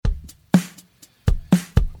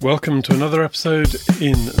Welcome to another episode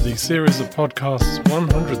in the series of podcasts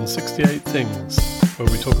 168 Things, where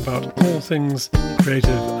we talk about all things creative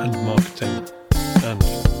and marketing and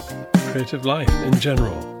creative life in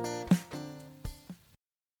general.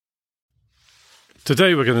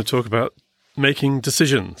 Today we're going to talk about making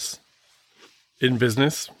decisions in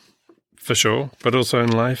business, for sure, but also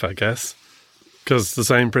in life, I guess, because the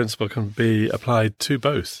same principle can be applied to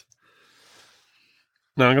both.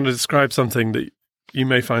 Now I'm going to describe something that you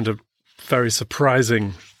may find a very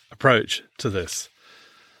surprising approach to this,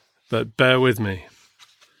 but bear with me.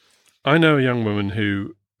 I know a young woman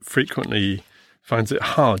who frequently finds it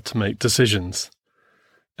hard to make decisions,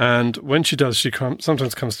 and when she does, she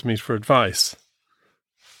sometimes comes to me for advice.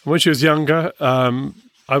 When she was younger,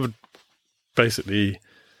 I would basically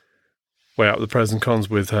weigh up the pros and cons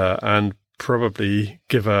with her and probably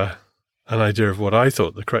give her an idea of what I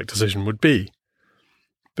thought the correct decision would be.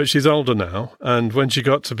 But she's older now, and when she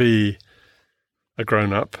got to be a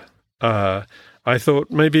grown-up, I thought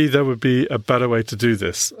maybe there would be a better way to do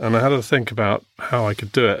this, and I had to think about how I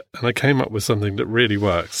could do it, and I came up with something that really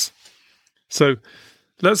works. So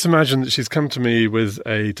let's imagine that she's come to me with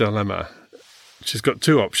a dilemma. She's got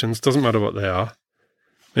two options, doesn't matter what they are.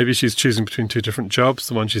 Maybe she's choosing between two different jobs,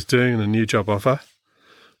 the one she's doing and a new job offer,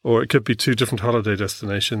 or it could be two different holiday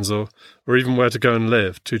destinations, or even where to go and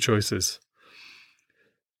live, two choices.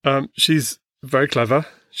 She's very clever.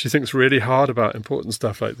 She thinks really hard about important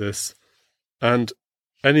stuff like this. And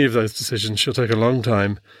any of those decisions, she'll take a long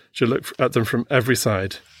time. She'll look at them from every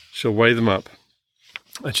side. She'll weigh them up.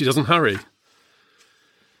 And she doesn't hurry.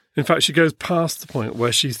 In fact, she goes past the point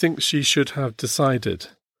where she thinks she should have decided.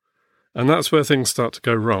 And that's where things start to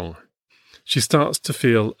go wrong. She starts to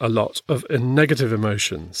feel a lot of negative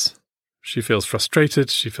emotions. She feels frustrated.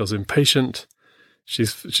 She feels impatient. She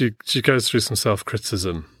goes through some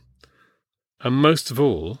self-criticism. And most of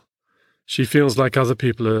all, she feels like other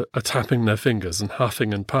people are tapping their fingers and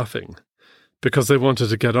huffing and puffing because they want her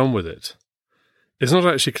to get on with it. It's not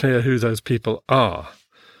actually clear who those people are.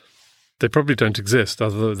 They probably don't exist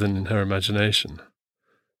other than in her imagination.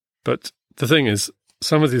 But the thing is,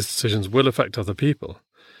 some of these decisions will affect other people.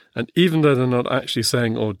 And even though they're not actually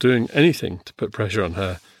saying or doing anything to put pressure on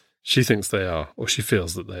her, she thinks they are, or she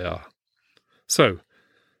feels that they are. So,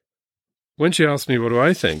 when she asks me, what do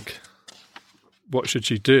I think? What should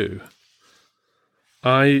she do?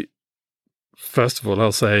 First of all,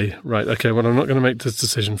 I'll say, right, okay, well, I'm not going to make this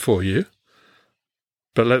decision for you,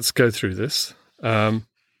 but let's go through this.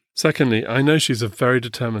 Secondly, I know she's a very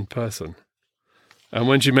determined person. And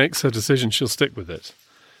when she makes her decision, she'll stick with it.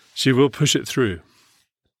 She will push it through.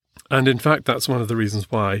 And in fact, that's one of the reasons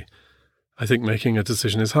why I think making a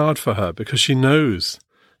decision is hard for her, because she knows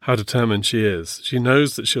how determined she is. She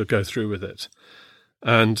knows that she'll go through with it.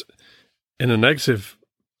 And in a negative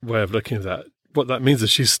way of looking at that, what that means is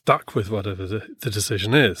she's stuck with whatever the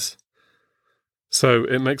decision is. So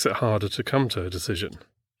it makes it harder to come to a decision.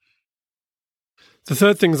 The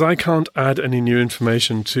third thing is I can't add any new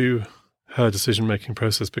information to her decision-making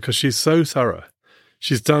process because she's so thorough.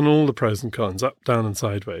 She's done all the pros and cons, up, down, and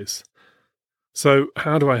sideways. So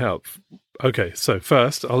how do I help? Okay, so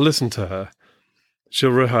first, I'll listen to her. She'll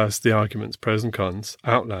rehearse the arguments, pros and cons,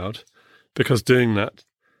 out loud, because doing that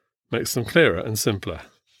makes them clearer and simpler.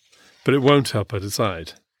 But it won't help her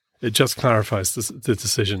decide. It just clarifies the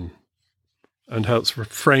decision and helps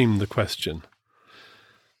reframe the question.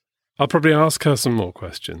 I'll probably ask her some more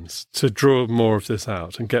questions to draw more of this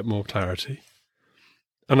out and get more clarity.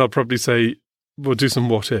 And I'll probably say, we'll do some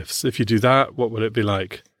what-ifs. If you do that, what will it be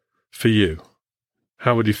like for you?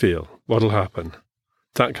 How would you feel? What'll happen?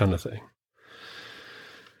 That kind of thing.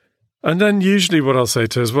 And then usually what I'll say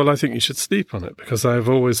to her is, well, I think you should sleep on it, because I've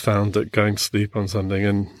always found that going to sleep on something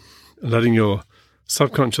and letting your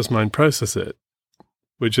subconscious mind process it,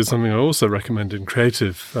 which is something I also recommend in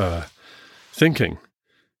creative thinking,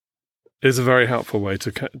 is a very helpful way to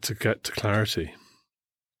get to clarity.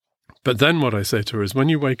 But then what I say to her is, when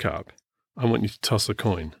you wake up, I want you to toss a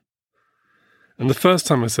coin. And the first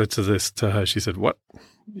time I said this to her, she said, what?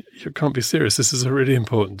 You can't be serious. This is a really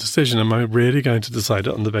important decision. Am I really going to decide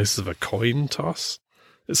it on the basis of a coin toss?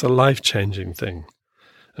 It's a life-changing thing.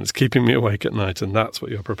 And it's keeping me awake at night, and that's what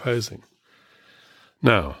you're proposing.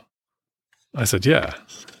 Now, I said, yeah,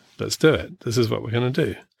 let's do it. This is what we're going to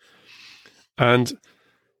do. And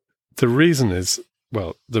the reason is,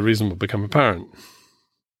 well, the reason will become apparent.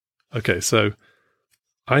 Okay, so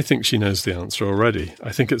I think she knows the answer already.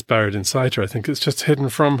 I think it's buried inside her. I think it's just hidden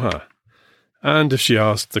from her. And if she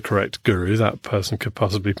asked the correct guru, that person could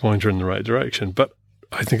possibly point her in the right direction. But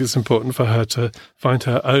I think it's important for her to find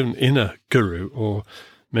her own inner guru or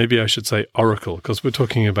Maybe I should say oracle, because we're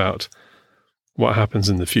talking about what happens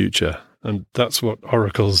in the future. And that's what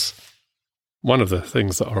one of the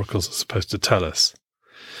things that oracles are supposed to tell us.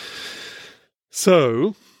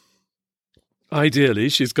 So, ideally,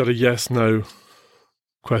 she's got a yes-no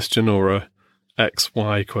question or a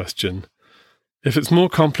X-Y question. If it's more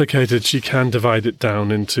complicated, she can divide it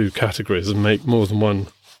down into categories and make more than one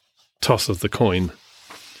toss of the coin.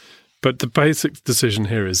 But the basic decision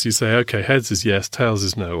here is you say, okay, heads is yes, tails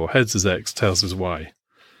is no, or heads is X, tails is Y.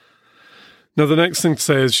 Now, the next thing to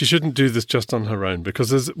say is she shouldn't do this just on her own,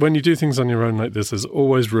 because when you do things on your own like this, there's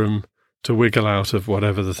always room to wiggle out of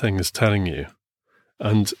whatever the thing is telling you.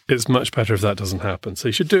 And it's much better if that doesn't happen. So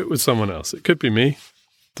you should do it with someone else. It could be me,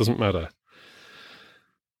 doesn't matter.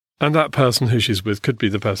 And that person who she's with could be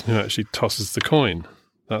the person who actually tosses the coin.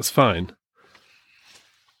 That's fine.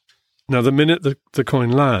 Now, the minute the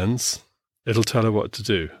coin lands, it'll tell her what to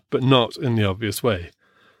do, but not in the obvious way.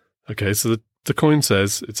 Okay, so the coin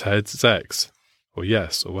says it's heads, it's X, or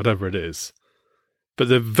yes, or whatever it is. But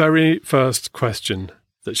the very first question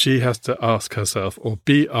that she has to ask herself, or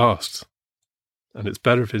be asked, and it's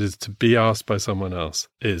better if it is to be asked by someone else,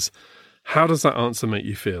 is, how does that answer make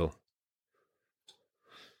you feel?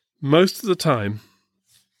 Most of the time,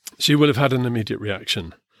 she will have had an immediate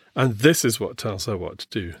reaction, and this is what tells her what to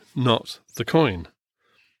do, not the coin.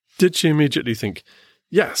 Did she immediately think,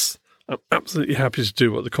 yes, I'm absolutely happy to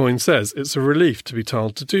do what the coin says. It's a relief to be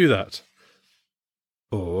told to do that.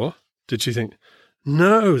 Or did she think,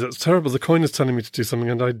 no, that's terrible. The coin is telling me to do something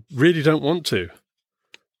and I really don't want to.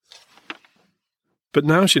 But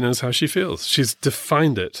now she knows how she feels. She's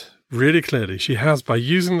defined it really clearly. She has, by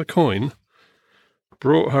using the coin,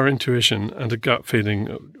 brought her intuition and a gut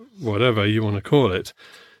feeling, whatever you want to call it,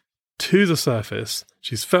 to the surface.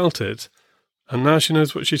 She's felt it, and now she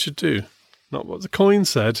knows what she should do. Not what the coin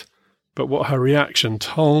said, but what her reaction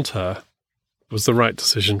told her was the right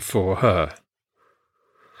decision for her.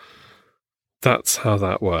 That's how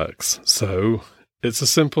that works. So it's a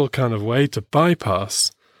simple kind of way to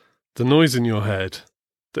bypass the noise in your head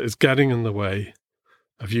that is getting in the way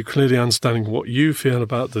of you clearly understanding what you feel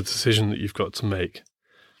about the decision that you've got to make.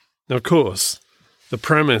 Now, of course, the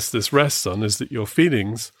premise this rests on is that your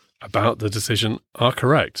feelings about the decision are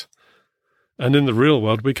correct. And in the real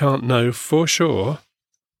world, we can't know for sure,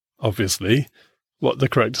 obviously, what the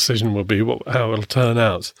correct decision will be, how it'll turn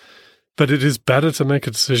out. But it is better to make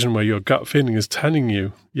a decision where your gut feeling is telling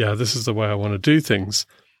you, yeah, this is the way I want to do things.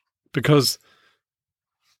 Because,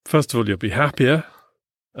 first of all, you'll be happier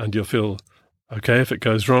and you'll feel, okay, if it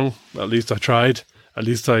goes wrong, at least I tried. At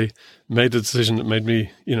least I made a decision that made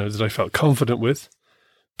me, that I felt confident with.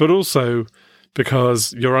 But also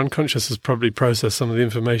because your unconscious has probably processed some of the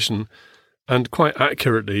information and quite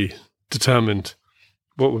accurately determined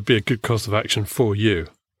what would be a good course of action for you.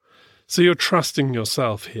 So you're trusting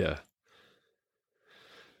yourself here.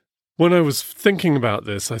 When I was thinking about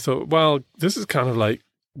this, I thought, well, this is kind of like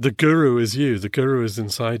the guru is you, the guru is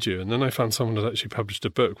inside you. And then I found someone had actually published a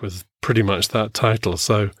book with pretty much that title,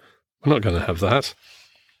 so we're not going to have that.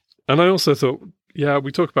 And I also thought, yeah,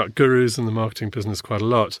 we talk about gurus in the marketing business quite a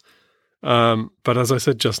lot. But as I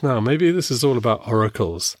said just now, maybe this is all about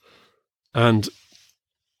oracles. And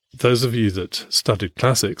those of you that studied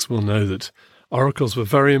classics will know that oracles were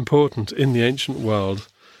very important in the ancient world.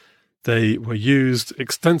 They were used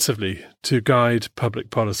extensively to guide public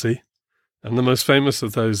policy. And the most famous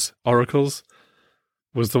of those oracles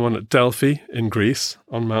was the one at Delphi in Greece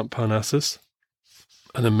on Mount Parnassus.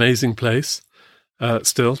 An amazing place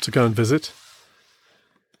still to go and visit.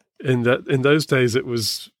 In those days, there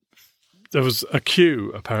was a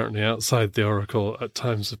queue apparently outside the oracle at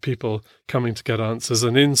times of people coming to get answers,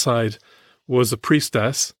 and inside was a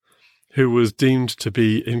priestess who was deemed to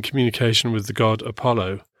be in communication with the god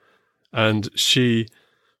Apollo, and she,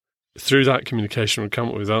 through that communication, would come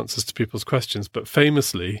up with answers to people's questions. But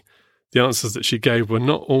famously, the answers that she gave were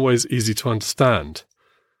not always easy to understand.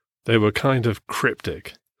 They were kind of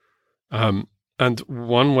cryptic. And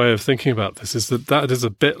one way of thinking about this is that is a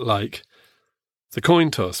bit like the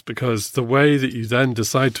coin toss, because the way that you then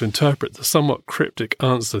decide to interpret the somewhat cryptic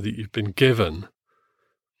answer that you've been given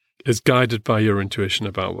is guided by your intuition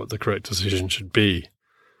about what the correct decision should be.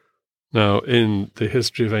 Now, in the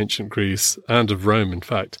history of ancient Greece and of Rome, in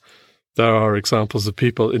fact, there are examples of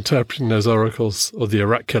people interpreting those oracles or the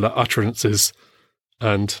oracular utterances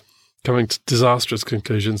and coming to disastrous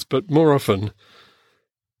conclusions, but more often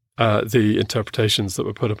the interpretations that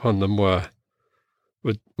were put upon them were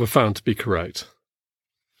found to be correct.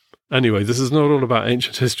 Anyway, this is not all about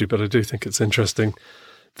ancient history, but I do think it's interesting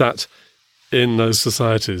that in those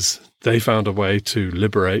societies, they found a way to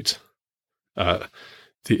liberate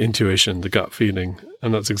the intuition, the gut feeling,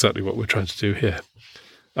 and that's exactly what we're trying to do here.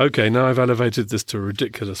 Okay, now I've elevated this to a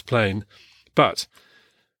ridiculous plane, but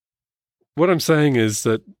what I'm saying is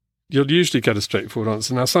that you'll usually get a straightforward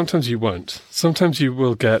answer. Now, sometimes you won't. Sometimes you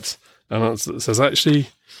will get an answer that says, actually,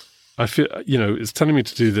 I feel, it's telling me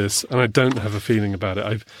to do this, and I don't have a feeling about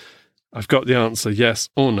it. I've got the answer yes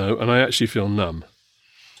or no, and I actually feel numb.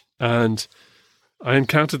 And I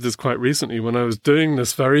encountered this quite recently when I was doing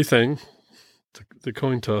this very thing, the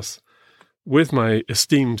coin toss, with my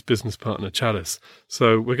esteemed business partner, Chalice.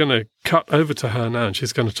 So we're going to cut over to her now, and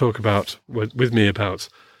she's going to talk with me about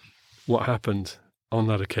what happened on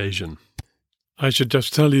that occasion. I should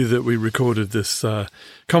just tell you that we recorded this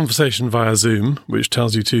conversation via Zoom, which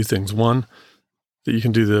tells you two things. One, that you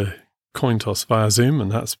can do the coin toss via Zoom,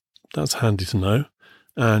 and that's handy to know.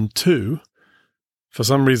 And two, for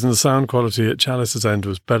some reason, the sound quality at Chalice's end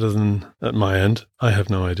was better than at my end. I have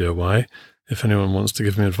no idea why. If anyone wants to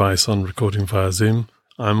give me advice on recording via Zoom,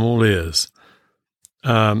 I'm all ears.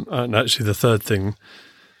 And actually, the third thing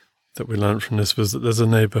that we learned from this was that there's a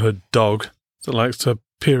neighbourhood dog that likes to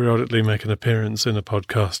periodically make an appearance in a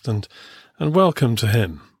podcast, and welcome to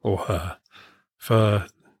him or her for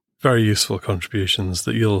very useful contributions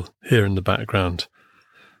that you'll hear in the background.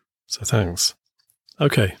 So thanks.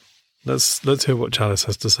 Okay, let's hear what Chalice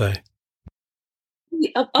has to say.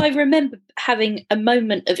 I remember having a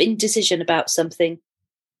moment of indecision about something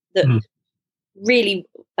that really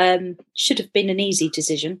should have been an easy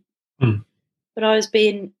decision, but I was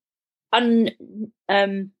being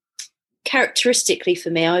characteristically for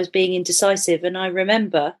me, I was being indecisive, and I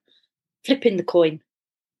remember flipping the coin.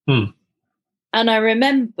 And I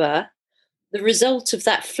remember the result of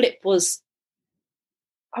that flip was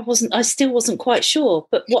I still wasn't quite sure,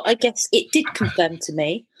 but what I guess it did confirm to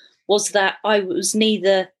me was that I was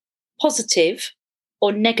neither positive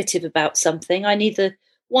or negative about something. I neither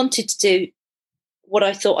wanted to do what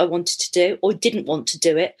I thought I wanted to do or didn't want to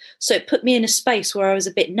do it. So it put me in a space where I was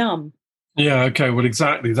a bit numb. Yeah, okay, well,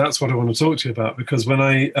 exactly. That's what I want to talk to you about, because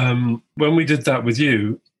when we did that with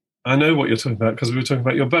you, I know what you're talking about, because we were talking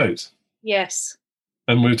about your boat. Yes.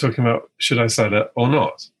 And we were talking about, should I sell it or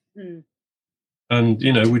not? And,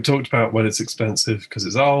 we talked about, well, it's expensive because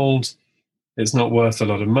it's old, it's not worth a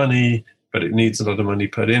lot of money, but it needs a lot of money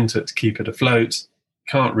put into it to keep it afloat.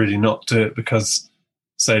 Can't really not do it because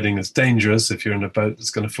sailing is dangerous. If you're in a boat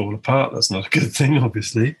that's going to fall apart, that's not a good thing,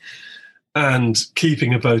 obviously. And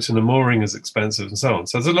keeping a boat in a mooring is expensive and so on.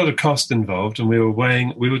 So there's a lot of cost involved, and we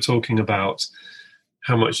were talking about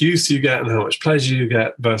how much use you get and how much pleasure you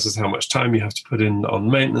get versus how much time you have to put in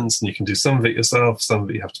on maintenance, and you can do some of it yourself, some of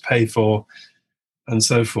it you have to pay for, and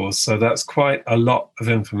so forth. So that's quite a lot of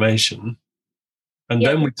information. And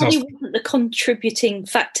then we talked. Wasn't the contributing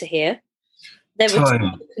factor here. There was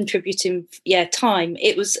contributing, time.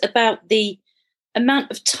 It was about the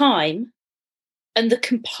amount of time and the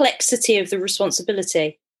complexity of the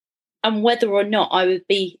responsibility, and whether or not I would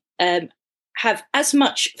be have as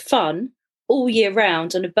much fun all year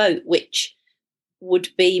round on a boat, which would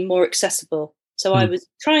be more accessible. So I was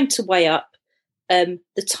trying to weigh up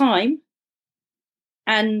the time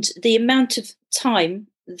and the amount of time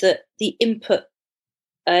that the input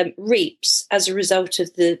reaps as a result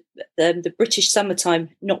of the British summertime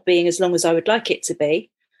not being as long as I would like it to be,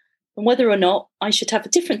 and whether or not I should have a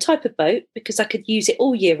different type of boat because I could use it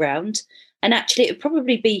all year round, and actually it would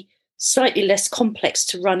probably be slightly less complex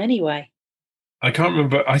to run anyway. I can't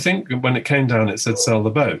remember. I think when it came down, it said sell the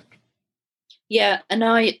boat. Yeah, and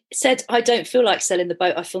I said I don't feel like selling the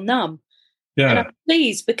boat. I feel numb. Yeah, and I'm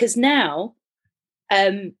pleased because now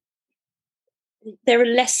there are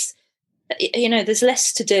less. There's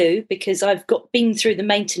less to do because I've been through the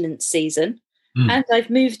maintenance season, and I've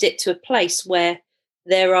moved it to a place where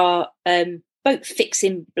there are boat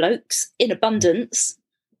fixing blokes in abundance,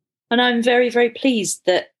 and I'm very, very pleased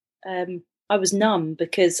that I was numb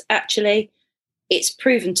because actually it's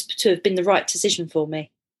proven to have been the right decision for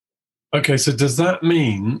me. Okay, so does that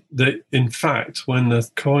mean that, in fact, when the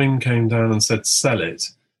coin came down and said sell it,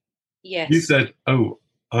 yes, you said, oh,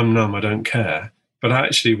 I'm numb, I don't care, but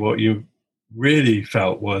actually what you really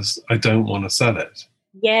felt was, I don't want to sell it?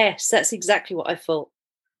 Yes, that's exactly what I thought.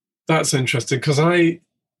 That's interesting, because I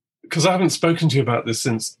haven't spoken to you about this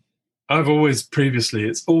since I've always previously,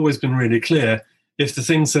 it's always been really clear. If the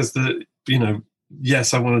thing says that,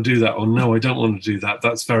 yes, I want to do that, or no, I don't want to do that,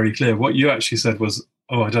 that's very clear. What you actually said was,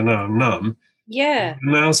 oh, I don't know, I'm numb. Yeah. What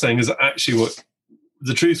I'm now saying is actually what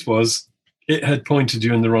the truth was, it had pointed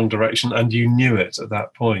you in the wrong direction and you knew it at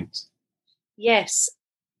that point. Yes.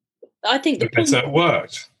 I think so it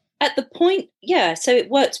worked. At the point, yeah, so it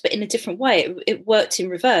worked, but in a different way. It worked in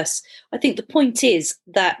reverse. I think the point is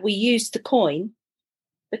that we used the coin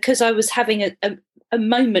because I was having a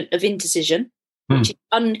moment of indecision, which is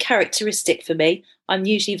uncharacteristic for me. I'm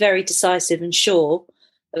usually very decisive and sure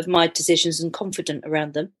of my decisions and confident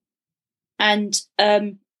around them. And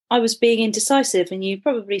I was being indecisive, and you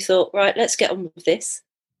probably thought, right, let's get on with this.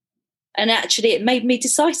 And actually, it made me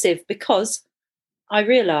decisive because I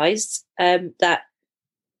realised that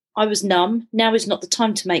I was numb. Now is not the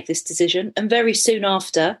time to make this decision. And very soon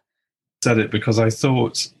after, said it because I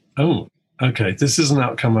thought, oh, okay, this is an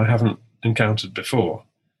outcome I haven't encountered before.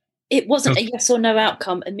 It wasn't a yes or no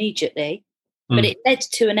outcome immediately, but it led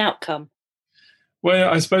to an outcome.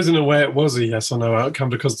 Well, I suppose in a way it was a yes or no outcome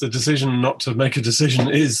because the decision not to make a decision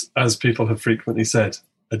is, as people have frequently said,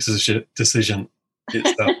 a decision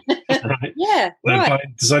itself. Right? Yeah, right. By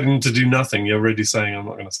deciding to do nothing, you're really saying, I'm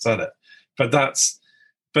not going to sell it.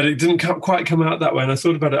 But it didn't quite come out that way. And I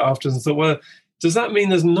thought about it afterwards and thought, well, does that mean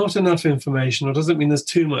there's not enough information, or does it mean there's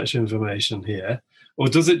too much information here? Or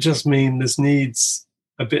does it just mean this needs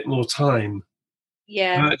a bit more time?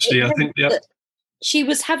 Yeah. And actually, I think she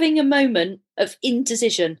was having a moment of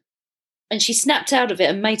indecision, and she snapped out of it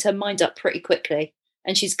and made her mind up pretty quickly.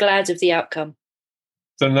 And she's glad of the outcome.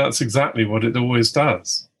 Then that's exactly what it always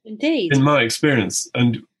does. Indeed. In my experience.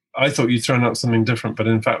 And I thought you'd thrown up something different, but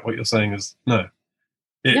in fact what you're saying is no.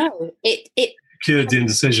 It cured the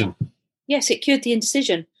indecision. Yes, it cured the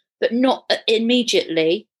indecision, but not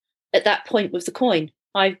immediately at that point with the coin.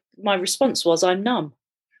 My response was, I'm numb.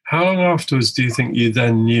 How long afterwards do you think you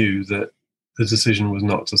then knew that the decision was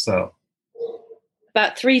not to sell?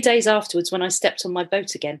 About 3 days afterwards, when I stepped on my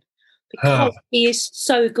boat again, because he is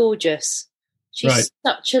so gorgeous. She's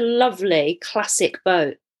such a lovely classic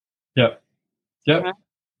boat. Yep. Right?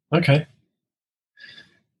 Okay.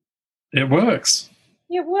 It works.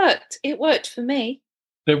 It worked. It worked for me.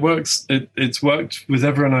 It works. It's worked with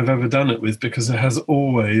everyone I've ever done it with, because it has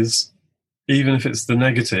always, even if it's the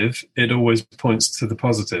negative, it always points to the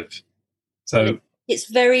positive. So it's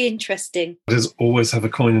very interesting. Just always have a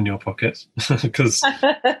coin in your pocket, because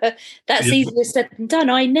that's easier said than done.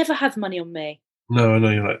 I never have money on me. No, I know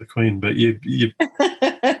you're like the Queen, but you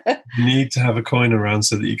need to have a coin around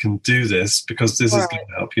so that you can do this, because this is going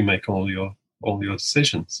to help you make all your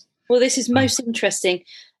decisions. Well, this is most interesting.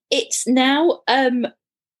 It's now 1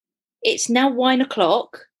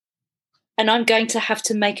 o'clock, and I'm going to have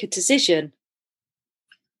to make a decision.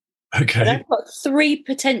 Okay. And I've got 3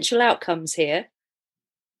 potential outcomes here.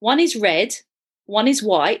 One is red, one is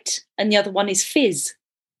white, and the other one is fizz.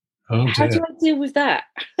 Oh, how do I deal with that?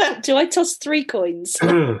 Do I toss 3 coins?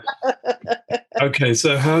 Okay,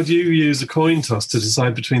 so how do you use a coin toss to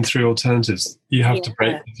decide between 3 alternatives? You have to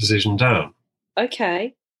break the decision down.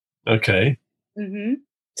 Okay. Mm-hmm.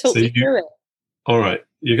 Talk me through it. All right.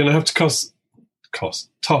 You're going to have to toss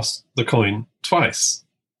the coin twice.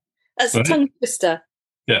 That's a tongue twister.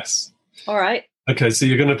 Yes. All right. Okay, so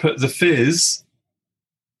you're going to put the fizz,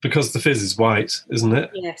 because the fizz is white, isn't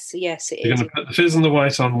it? Yes, it is. You're going to put the fizz and the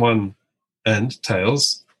white on one end,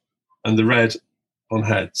 tails, and the red on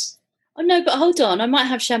heads. Oh, no, but hold on. I might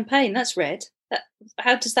have champagne. That's red.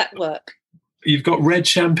 How does that work? You've got red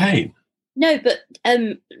champagne? No, but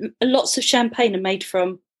lots of champagne are made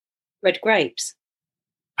from red grapes.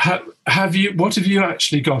 What have you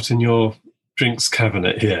actually got in your drinks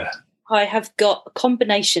cabinet here? I have got a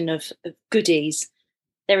combination of goodies.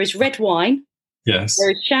 There is red wine. Yes.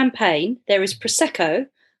 There is champagne. There is Prosecco,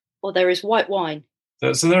 or there is white wine.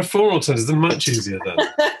 So there are 4 alternatives. They're much easier then.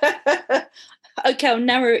 Okay, I'll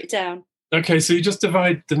narrow it down. Okay, so you just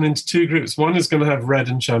divide them into 2 groups. One is going to have red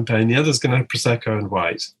and champagne. The other is going to have Prosecco and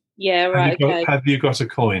white. Yeah, right. Have you got a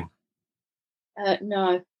coin?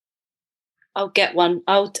 No. I'll get one.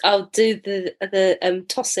 I'll do the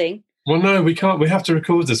tossing. Well, no, we can't. We have to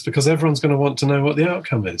record this because everyone's going to want to know what the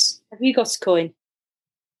outcome is. Have you got a coin?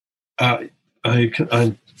 I'm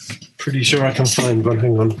pretty sure I can find one.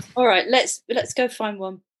 Hang on. All right, let's go find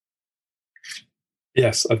one.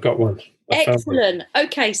 Yes, I've got one. Excellent.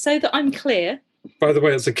 Okay, so that I'm clear. By the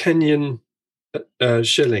way, it's a Kenyan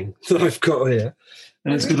shilling that I've got here.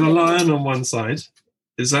 And it's got a lion on one side.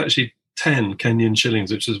 It's actually 10 Kenyan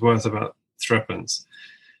shillings, which is worth about 3pence.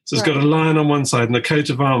 So it's got a lion on one side and a coat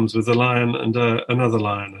of arms with a lion and another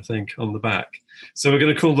lion, I think, on the back. So we're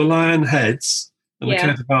going to call the lion heads and the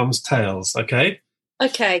coat of arms tails, okay?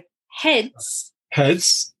 Okay. Heads.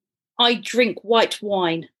 Heads. I drink white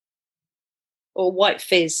wine or white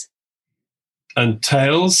fizz. And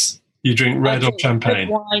tails, you drink red or champagne? Red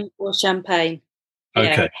wine or champagne.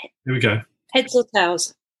 Okay, here we go. Heads or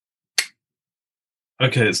tails?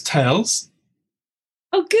 Okay, it's tails.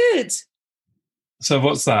 Oh, good. So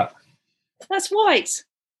what's that? That's white.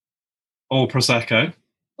 Or Prosecco.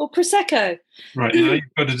 Or Prosecco. Right, now you've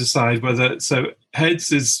got to decide whether... So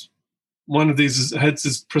heads is... One of these is heads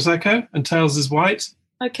is Prosecco and tails is white.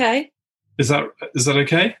 Okay. Is that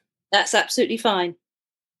okay? That's absolutely fine.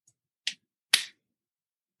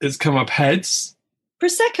 It's come up heads.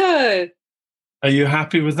 Prosecco. Are you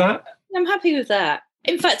happy with that? I'm happy with that.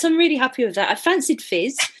 In fact, I'm really happy with that. I fancied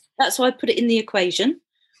fizz. That's why I put it in the equation.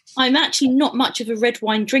 I'm actually not much of a red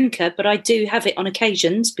wine drinker, but I do have it on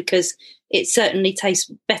occasions because it certainly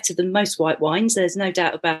tastes better than most white wines. There's no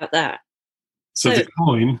doubt about that. So the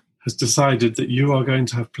coin has decided that you are going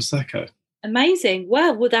to have Prosecco. Amazing.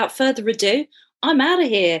 Well, without further ado, I'm out of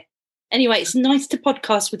here. Anyway, it's nice to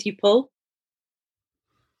podcast with you, Paul.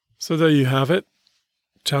 So there you have it.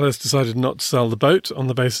 Chalice decided not to sell the boat on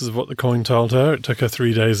the basis of what the coin told her. It took her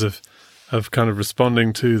 3 days of kind of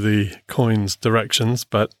responding to the coin's directions,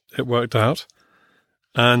 but it worked out.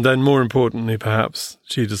 And then more importantly, perhaps,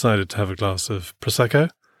 she decided to have a glass of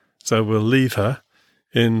Prosecco. So we'll leave her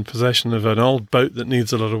in possession of an old boat that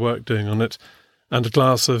needs a lot of work doing on it and a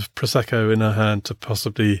glass of Prosecco in her hand to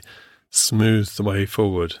possibly smooth the way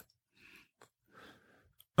forward.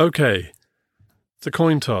 Okay, the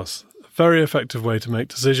coin toss. A very effective way to make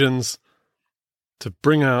decisions, to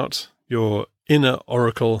bring out your inner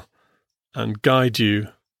oracle and guide you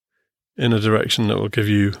in a direction that will give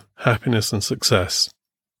you happiness and success.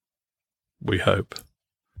 We hope.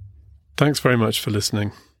 Thanks very much for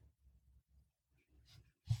listening.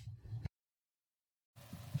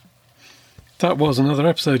 That was another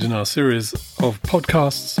episode in our series of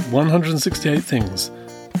podcasts, 168 Things.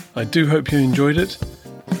 I do hope you enjoyed it.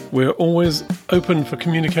 We're always open for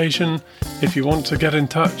communication. If you want to get in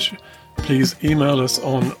touch, please email us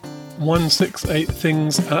on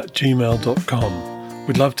 168things@gmail.com.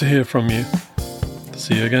 We'd love to hear from you.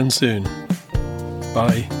 See you again soon.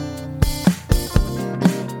 Bye.